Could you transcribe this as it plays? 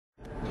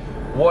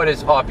What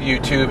is up,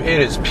 YouTube? It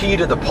is P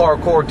to the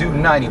Parkour Dude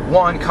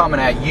 91 coming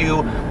at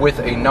you with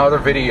another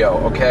video,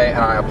 okay? And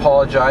I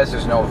apologize,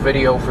 there's no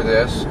video for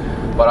this,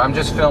 but I'm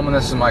just filming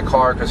this in my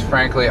car because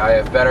frankly I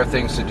have better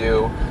things to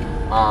do,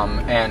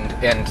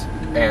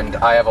 and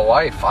I have a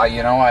life. I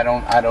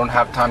don't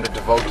have time to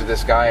devote to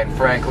this guy, and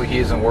frankly he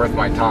isn't worth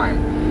my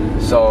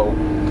time. So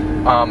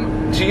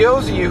to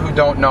those of you who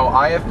don't know,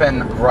 I have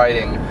been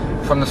writing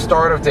from the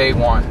start of day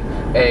one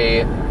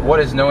what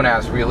is known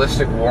as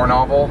realistic war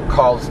novel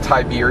called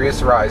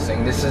Tiberius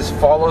Rising. This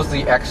follows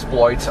the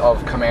exploits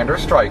of Commander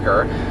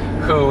Stryker,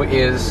 who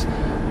is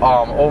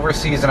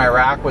overseas in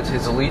Iraq with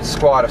his elite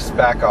squad of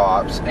spec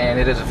ops, and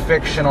it is a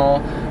fictional,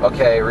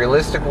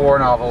 realistic war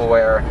novel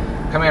where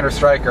Commander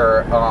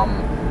Stryker,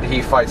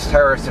 he fights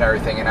terrorists and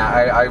everything, and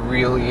I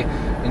really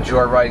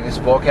enjoy writing this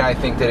book, and I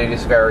think that it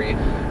is very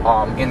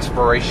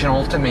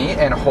inspirational to me,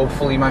 and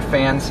hopefully my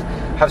fans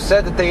have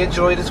said that they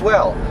enjoy it as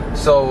well.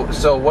 So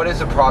what is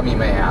the problem, you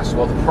may ask?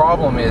 Well, the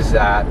problem is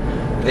that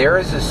there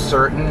is a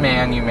certain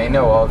man you may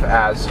know of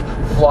as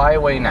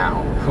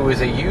FlyAwayN0w, who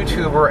is a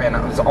YouTuber and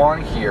is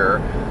on here,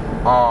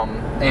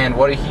 and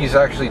what he's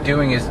actually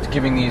doing is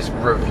giving these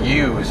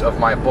reviews of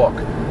my book.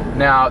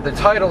 Now, the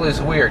title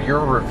is weird.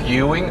 You're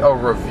reviewing a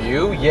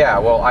review? Yeah,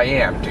 well, I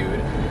am,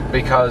 dude,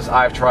 because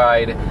I've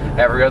tried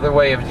every other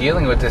way of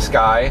dealing with this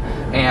guy,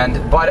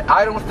 but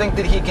I don't think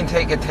that he can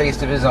take a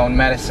taste of his own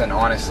medicine,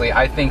 honestly.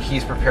 I think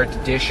he's prepared to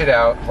dish it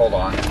out. Hold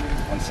on,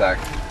 one sec.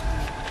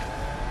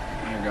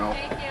 Here you go.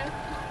 Thank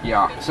you.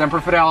 Yeah, Semper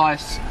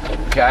Fidelis.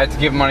 Okay, I had to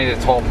give money to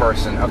the toll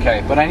person.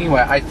 Okay, but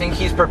anyway, I think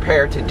he's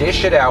prepared to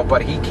dish it out,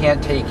 but he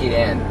can't take it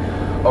in,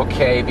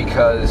 okay,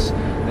 because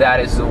that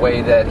is the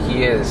way that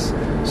he is.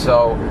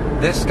 So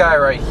this guy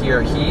right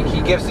here,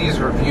 he gives these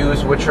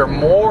reviews which are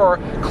more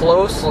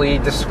closely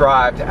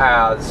described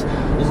as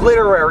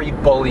literary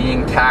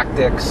bullying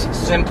tactics.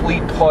 Simply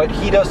put,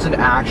 he doesn't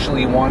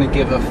actually want to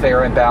give a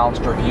fair and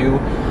balanced review.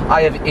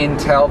 I have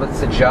intel that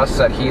suggests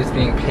that he is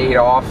being paid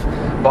off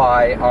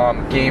by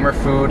gamer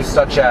food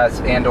such as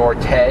and/or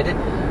Ted,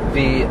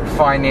 the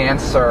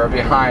financier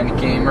behind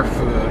Gamer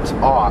Food's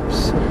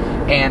ops.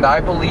 And I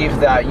believe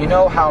that, you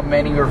know how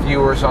many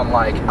reviewers on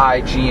like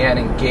IGN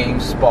and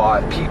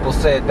GameSpot, people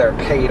say that they're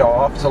paid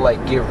off to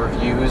like give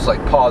reviews,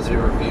 like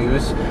positive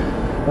reviews?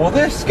 Well,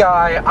 this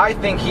guy, I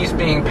think he's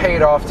being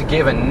paid off to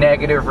give a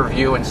negative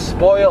review and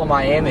spoil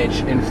my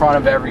image in front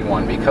of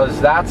everyone, because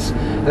that's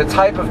the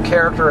type of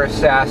character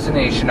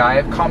assassination I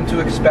have come to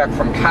expect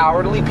from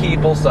cowardly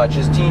people such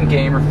as Team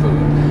Gamer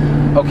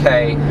Food.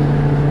 Okay?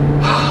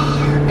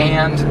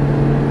 And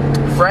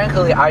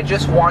frankly, I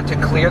just want to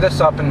clear this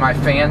up in my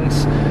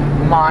fans'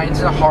 minds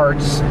and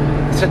hearts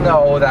to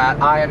know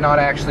that I am not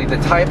actually the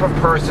type of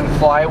person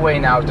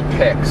FlyAwayN0w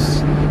depicts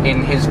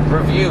in his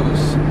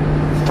reviews.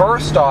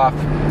 First off,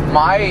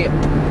 my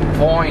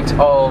point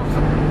of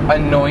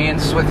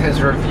annoyance with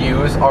his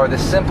reviews are the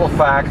simple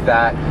fact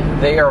that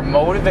they are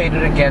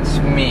motivated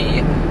against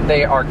me.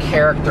 They are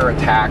character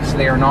attacks.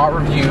 They are not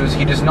reviews.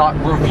 He does not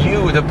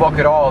review the book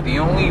at all. The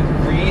only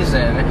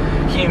reason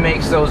he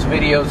makes those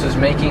videos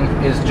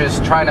is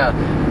just trying to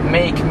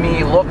make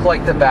me look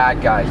like the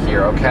bad guy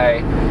here,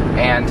 okay?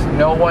 And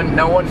no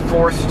one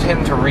forced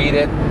him to read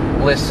it.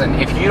 Listen,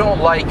 if you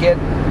don't like it,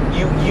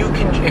 you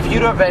can, if you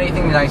don't have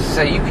anything nice to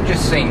say, you can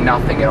just say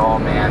nothing at all,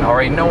 man.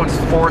 Alright, no one's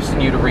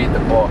forcing you to read the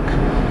book.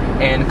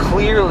 And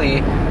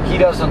clearly, he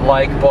doesn't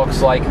like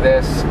books like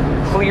this.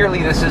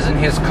 Clearly, this isn't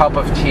his cup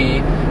of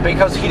tea,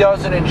 because he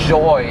doesn't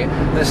enjoy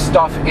the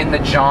stuff in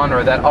the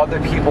genre that other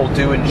people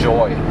do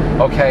enjoy,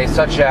 okay?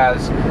 Such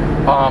as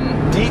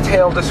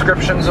detailed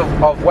descriptions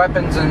of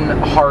weapons and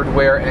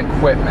hardware and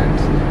equipment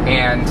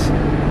and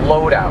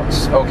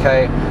loadouts,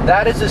 okay?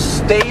 That is a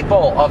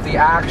staple of the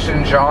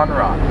action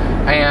genre,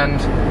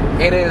 and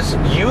it is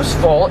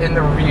useful in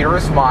the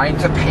reader's mind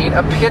to paint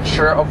a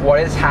picture of what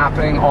is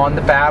happening on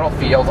the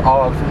battlefield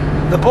of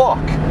the book.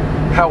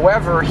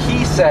 However,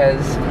 he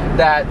says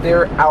that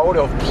they're out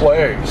of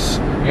place.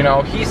 You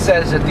know, he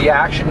says that the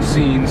action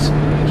scenes,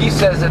 he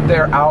says that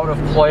they're out of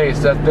place,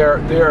 that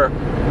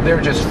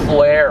they're just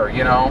flair,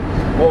 you know?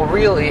 Well,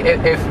 really,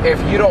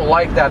 if you don't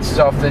like that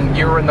stuff, then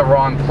you're in the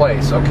wrong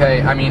place,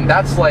 okay? I mean,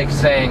 that's like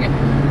saying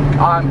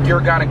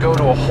you're gonna go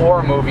to a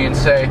horror movie and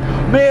say,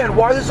 man,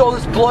 why is all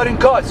this blood and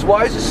guts?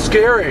 Why is this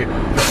scary?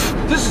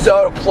 This is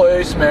out of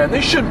place, man.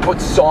 They shouldn't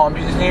put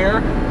zombies in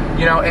here.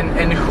 You know,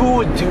 and who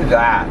would do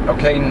that?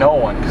 Okay, no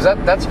one, because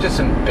that's just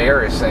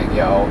embarrassing,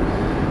 yo.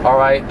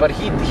 Alright, but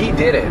he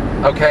did it,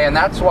 okay? And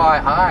that's why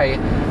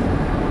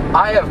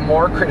I have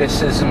more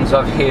criticisms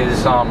of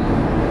his,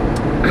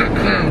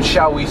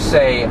 shall we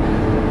say,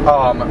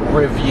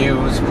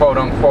 reviews,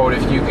 quote-unquote,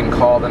 if you can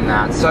call them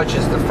that, such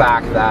as the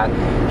fact that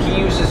he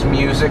uses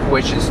music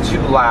which is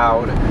too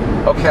loud.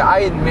 Okay, I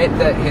admit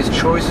that his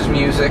choice of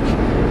music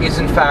is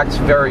in fact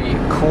very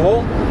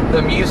cool.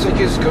 The music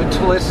is good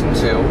to listen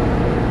to,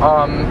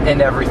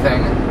 and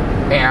everything,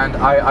 and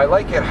I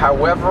like it.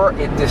 However,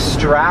 it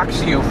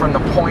distracts you from the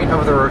point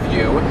of the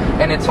review,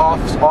 and it's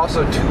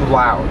also too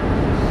loud.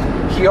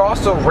 He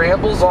also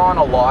rambles on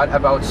a lot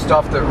about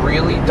stuff that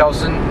really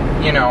doesn't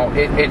you know,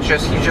 he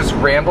just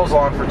rambles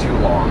on for too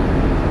long.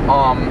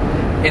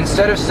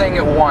 Instead of saying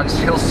it once,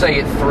 he'll say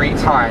it 3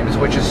 times,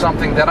 which is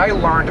something that I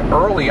learned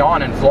early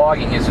on in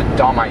vlogging is a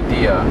dumb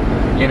idea,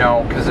 you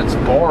know, because it's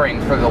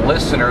boring for the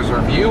listeners or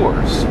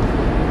viewers.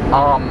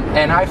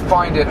 And I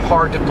find it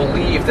hard to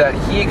believe that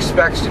he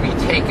expects to be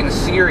taken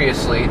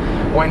seriously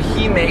when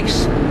he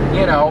makes,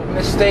 you know,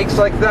 mistakes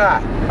like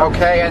that,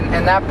 okay?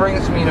 And that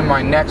brings me to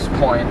my next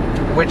point,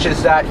 which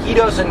is that he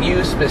doesn't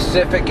use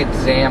specific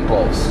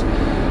examples.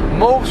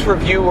 Most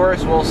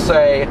reviewers will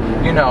say,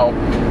 you know,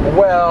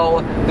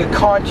 well, the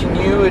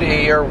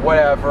continuity or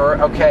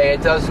whatever, okay,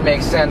 it doesn't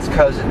make sense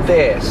because of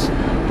this.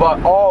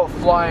 But all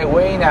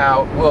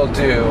FlyAwayN0w will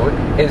do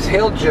is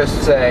he'll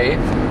just say,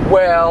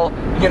 well,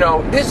 you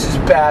know, this is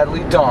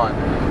badly done.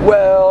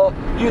 Well,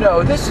 you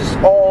know, this is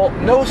all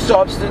no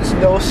substance,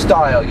 no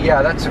style.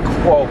 Yeah, that's a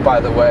quote,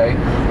 by the way.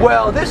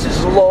 Well, this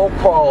is low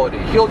quality.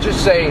 He'll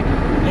just say,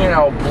 you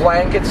know,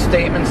 blanket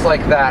statements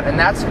like that, and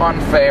that's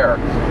unfair.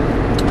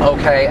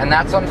 Okay, and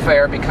that's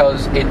unfair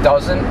because it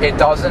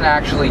doesn't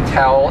actually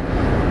tell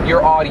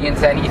your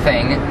audience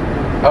anything.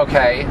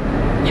 Okay,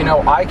 you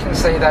know, I can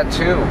say that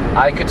too.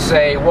 I could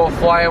say, well,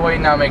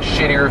 FlyAwayN0w makes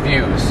shitty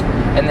reviews,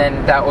 and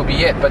then that would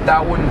be it. But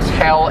that wouldn't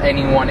tell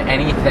anyone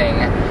anything.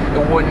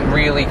 It wouldn't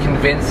really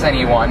convince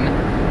anyone.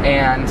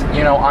 And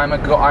you know, I'm a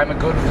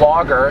good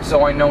vlogger,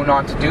 so I know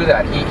not to do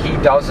that. He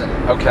doesn't.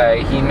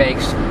 Okay, he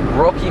makes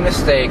rookie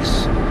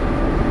mistakes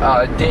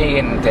day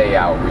in and day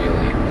out,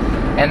 really.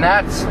 And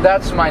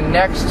that's my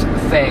next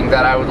thing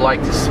that I would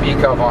like to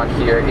speak of on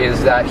here,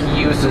 is that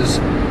he uses,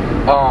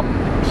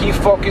 he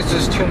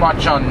focuses too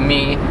much on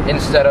me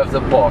instead of the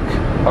book,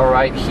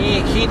 alright?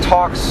 He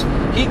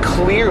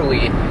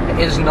clearly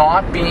is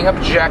not being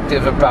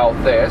objective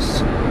about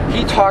this.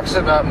 He talks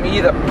about me,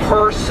 the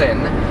person,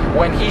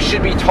 when he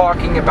should be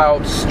talking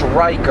about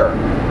Stryker.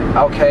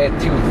 Okay,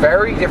 2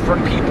 very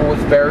different people with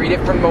very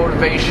different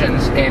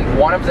motivations, and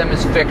one of them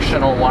is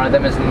fictional, one of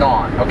them is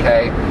not,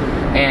 okay?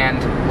 And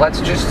let's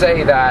just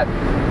say that,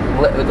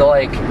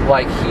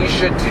 like he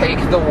should take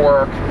the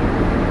work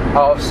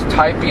of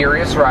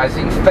Tiberius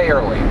Rising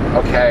fairly,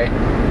 okay?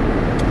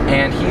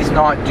 And he's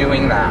not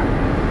doing that.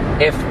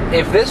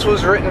 If this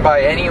was written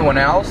by anyone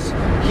else,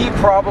 he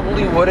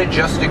probably would have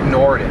just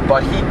ignored it,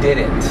 but he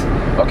didn't,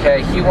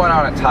 okay? He went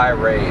on a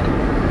tirade.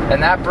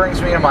 And that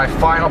brings me to my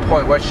final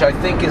point, which I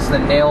think is the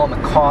nail in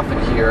the coffin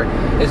here,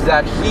 is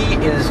that he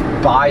is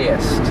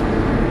biased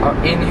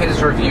in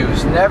his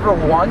reviews. Never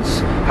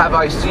once have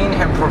I seen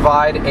him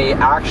provide a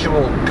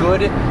actual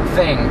good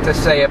thing to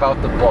say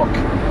about the book.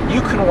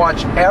 You can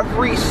watch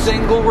every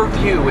single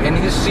review in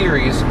his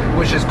series,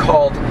 which is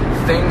called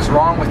Things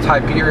Wrong with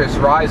Tiberius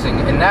Rising,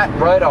 and that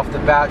right off the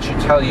bat should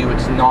tell you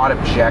it's not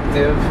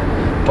objective.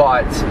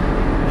 But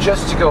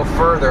just to go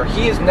further,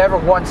 he has never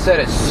once said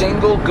a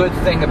single good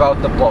thing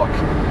about the book.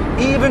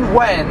 Even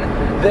when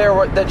there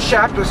were the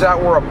chapters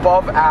that were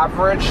above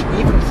average,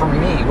 even for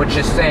me, which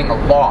is saying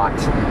a lot.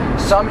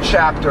 Some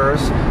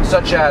chapters,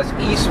 such as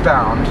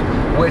Eastbound,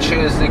 which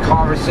is the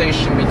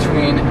conversation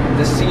between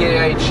the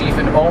CIA chief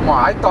and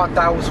Omar, I thought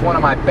that was one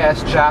of my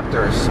best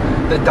chapters.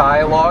 The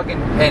dialogue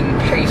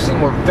and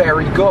pacing were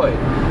very good,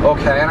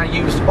 okay? And I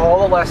used all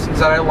the lessons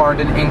that I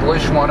learned in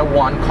English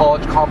 101,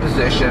 college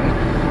composition,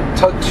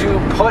 to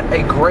put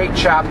a great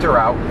chapter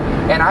out,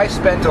 and I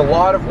spent a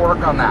lot of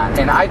work on that,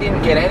 and I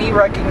didn't get any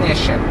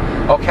recognition,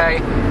 okay?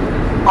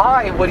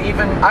 I would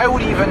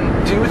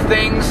even do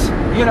things,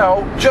 you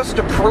know, just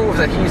to prove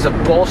that he's a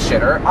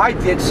bullshitter. I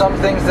did some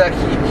things that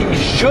he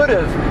should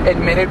have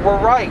admitted were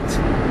right.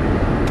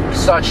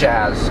 Such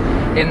as,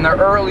 in the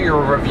earlier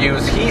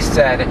reviews, he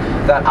said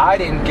that I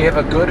didn't give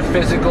a good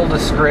physical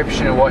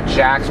description of what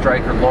Jack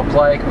Stryker looked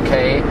like,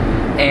 okay?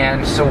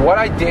 And so what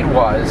I did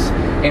was,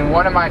 in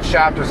one of my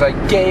chapters, I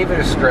gave a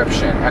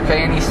description,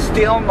 okay? And he's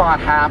still not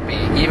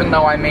happy, even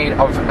though I made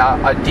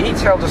a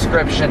detailed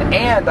description,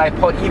 and I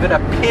put even a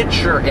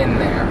picture in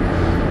there,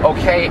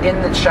 okay,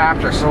 in the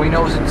chapter, so he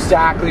knows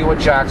exactly what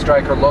Jack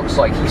Stryker looks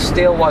like. He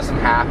still wasn't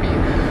happy.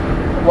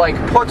 Like,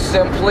 put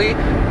simply,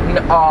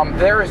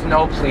 there is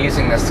no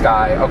pleasing this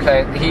guy,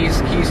 okay?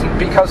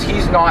 Because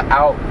he's not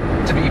out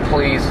to be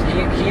pleased.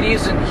 He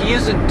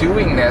isn't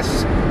doing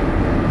this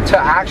to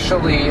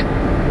actually,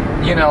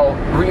 you know,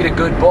 read a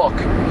good book.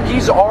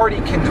 He's already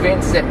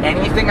convinced that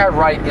anything I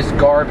write is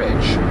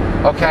garbage,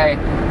 okay?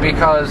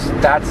 Because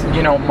that's,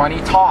 you know,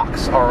 money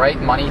talks,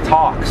 alright? Money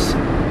talks.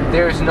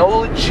 There's no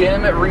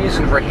legitimate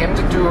reason for him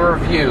to do a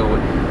review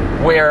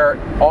where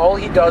all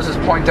he does is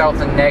point out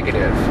the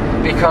negative,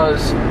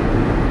 because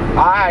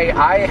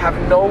I have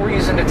no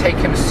reason to take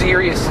him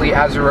seriously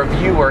as a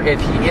reviewer if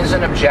he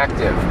isn't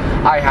objective.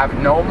 I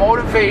have no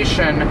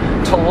motivation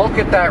to look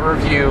at that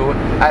review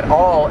at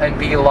all and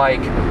be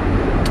like,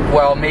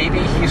 well, maybe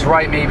he's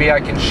right, maybe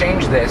I can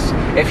change this,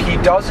 if he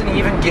doesn't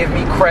even give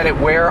me credit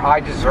where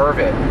I deserve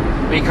it.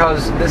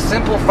 Because the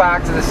simple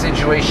fact of the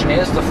situation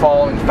is the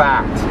following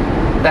fact,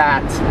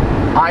 that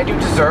I do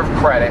deserve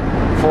credit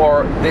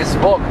for this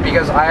book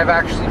because I have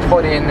actually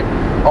put in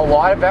a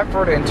lot of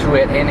effort into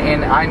it,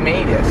 and I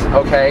made it,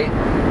 okay?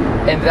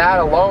 And that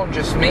alone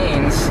just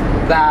means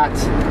that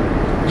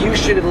you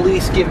should at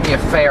least give me a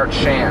fair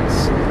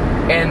chance.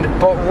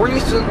 But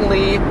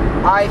recently,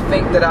 I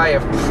think that I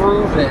have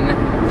proven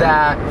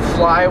that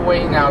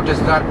FlyAwayN0w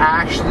does not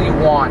actually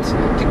want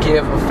to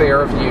give a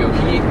fair review.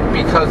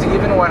 Because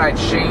even when I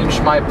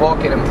changed my book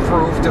and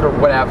improved it or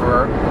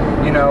whatever,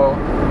 you know,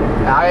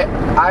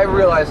 I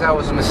realize that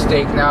was a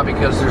mistake now,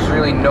 because there's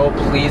really no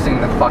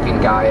pleasing the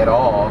fucking guy at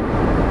all.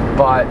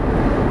 But,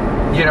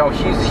 you know,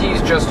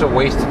 he's just a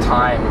waste of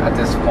time at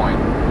this point.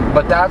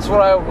 But that's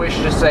what I wish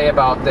to say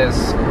about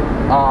this.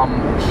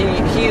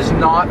 He is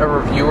not a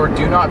reviewer.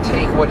 Do not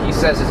take what he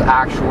says as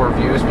actual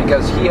reviews,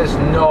 because he has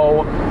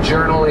no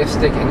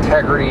journalistic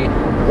integrity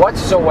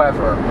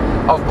whatsoever.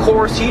 Of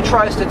course, he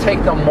tries to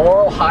take the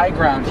moral high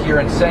ground here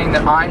in saying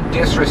that I'm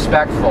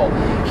disrespectful.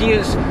 He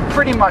is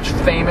pretty much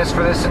famous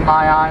for this in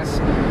my eyes.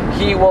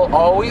 He will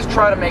always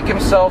try to make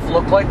himself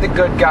look like the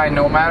good guy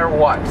no matter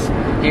what.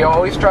 He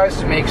always tries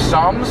to make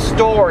some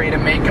story to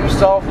make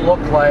himself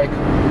look like,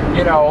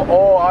 you know,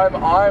 oh, I'm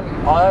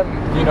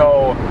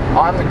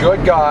the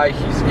good guy,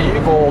 he's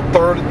evil,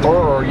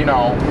 you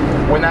know,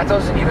 when that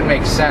doesn't even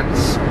make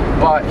sense.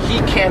 But he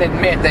can't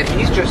admit that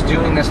he's just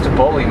doing this to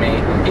bully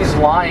me. He's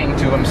lying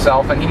to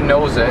himself, and he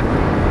knows it.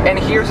 And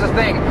here's the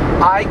thing,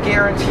 I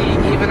guarantee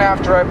even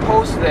after I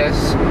post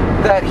this,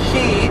 that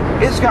he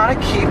is gonna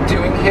keep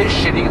doing his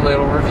shitty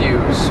little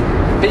reviews,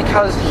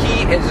 because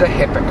he is a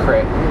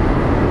hypocrite.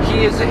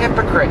 He is a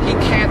hypocrite. He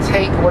can't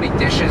take what he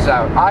dishes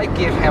out. I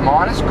give him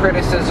honest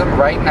criticism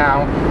right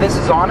now. This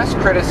is honest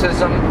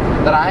criticism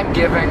that I'm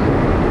giving,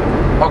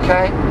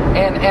 okay?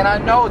 And I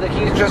know that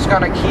he's just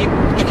gonna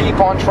keep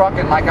on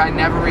trucking like I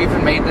never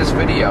even made this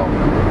video.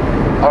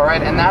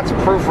 Alright, and that's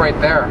proof right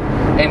there.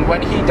 And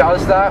when he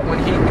does that,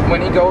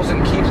 when he goes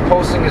and keeps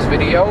posting his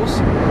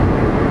videos,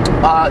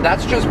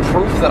 that's just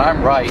proof that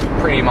I'm right,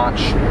 pretty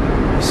much.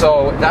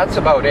 So that's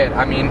about it.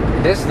 I mean,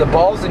 the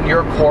ball's in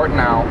your court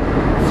now,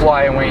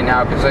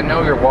 FlyAwayN0w, because I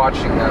know you're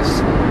watching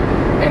this.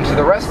 And to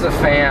the rest of the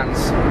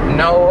fans,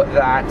 know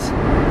that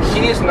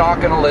he is not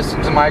going to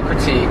listen to my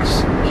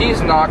critiques.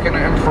 He's not going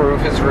to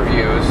improve his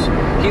reviews.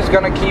 He's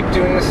going to keep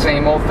doing the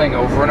same old thing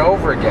over and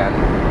over again,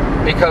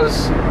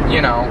 because,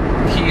 you know,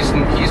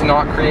 he's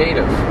not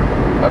creative.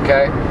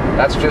 Okay,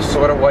 that's just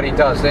sort of what he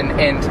does.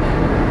 And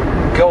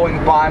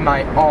going by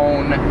my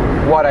own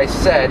what I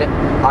said,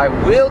 I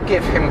will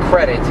give him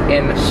credit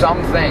in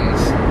some things,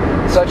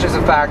 such as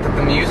the fact that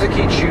the music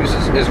he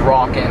chooses is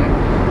rockin',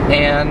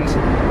 and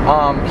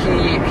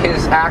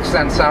his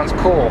accent sounds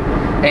cool,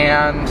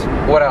 and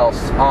what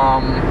else?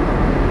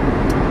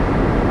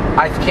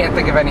 I can't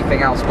think of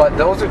anything else, but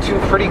those are two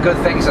pretty good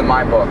things in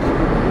my book.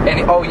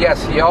 And oh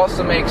yes, he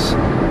also makes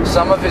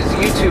some of his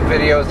YouTube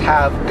videos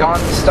have gun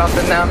stuff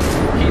in them.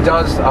 He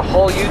does a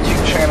whole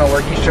YouTube channel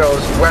where he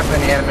shows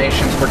weapon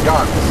animations for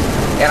guns.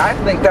 And I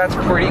think that's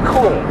pretty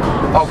cool,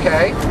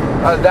 okay?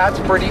 That's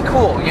pretty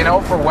cool, you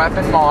know, for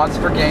weapon mods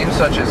for games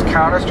such as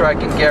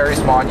Counter-Strike and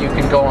Gary's mod. You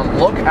can go and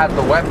look at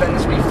the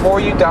weapons before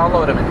you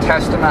download them and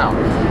test them out.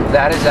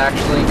 That is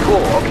actually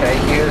cool, okay?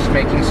 He is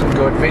making some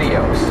good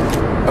videos.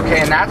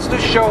 Okay, and that's to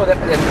show that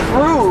and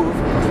prove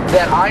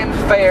that I am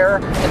fair,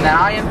 and that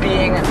I am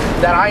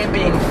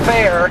being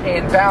fair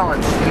and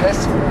balanced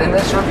in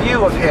this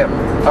review of him.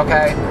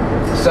 Okay,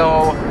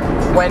 so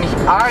when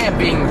I am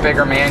being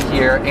bigger man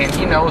here, and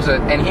he knows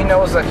it, and he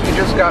knows that he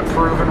just got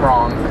proven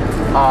wrong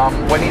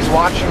when he's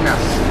watching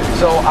this.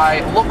 So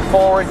I look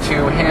forward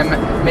to him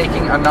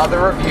making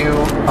another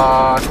review,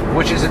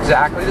 which is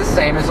exactly the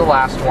same as the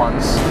last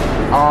ones,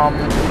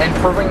 and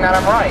proving that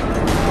I'm right.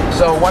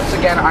 So once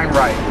again, I'm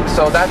right.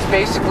 So that's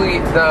basically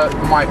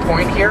my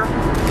point here.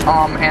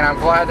 And I'm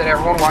glad that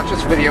everyone watched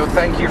this video.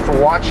 Thank you for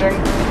watching.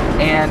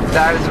 And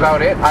that is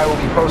about it. I will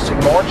be posting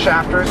more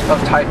chapters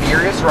of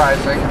Tiberius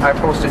Rising. I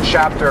posted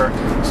chapter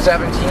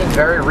 17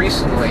 very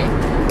recently.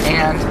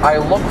 And I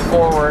look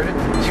forward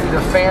to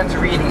the fans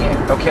reading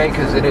it, okay?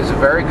 Because it is a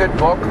very good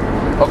book.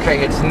 Okay,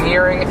 it's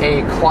nearing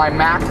a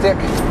climactic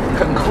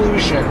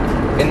conclusion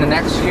in the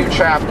next few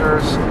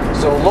chapters.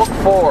 So look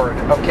forward,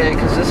 okay?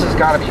 Because this has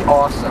got to be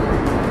awesome.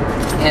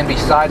 And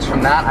besides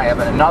from that, I have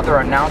another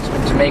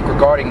announcement to make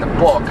regarding the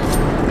book,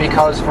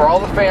 because for all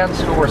the fans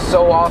who were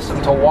so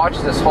awesome to watch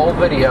this whole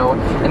video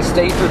and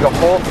stay through the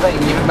whole thing,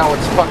 even though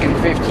it's fucking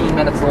 15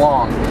 minutes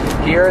long,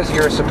 here is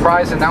your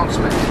surprise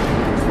announcement.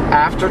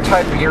 After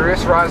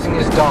Tiberius Rising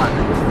is done,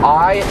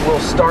 I will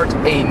start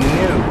a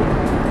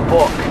new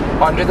book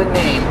under the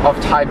name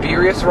of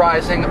Tiberius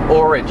Rising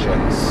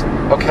Origins,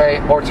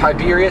 okay, or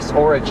Tiberius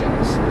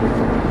Origins.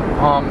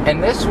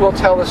 And this will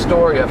tell the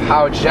story of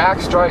how Jack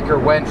Stryker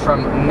went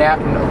from,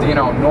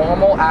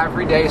 normal,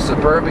 everyday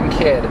suburban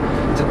kid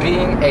to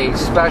being a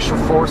Special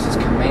Forces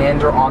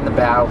commander on the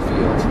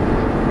battlefield.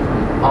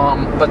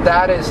 But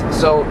that is,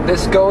 so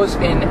this goes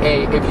in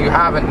if you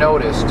haven't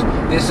noticed,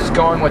 this is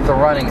going with the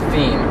running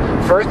theme.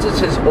 First it's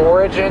his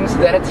origins,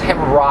 then it's him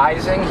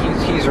rising.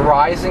 He's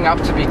rising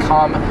up to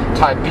become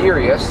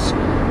Tiberius.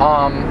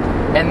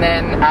 And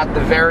then at the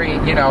very,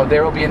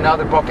 there will be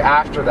another book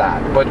after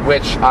that, but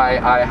which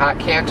I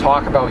can't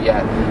talk about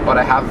yet. But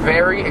I have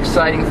very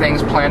exciting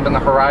things planned on the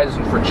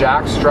horizon for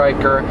Jack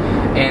Stryker,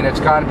 and it's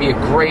going to be a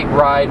great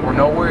ride. We're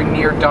nowhere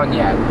near done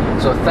yet.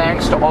 So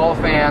thanks to all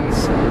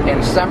fans,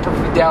 and Semper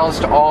Fidelis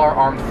to all our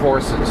armed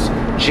forces.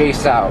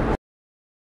 Jace out.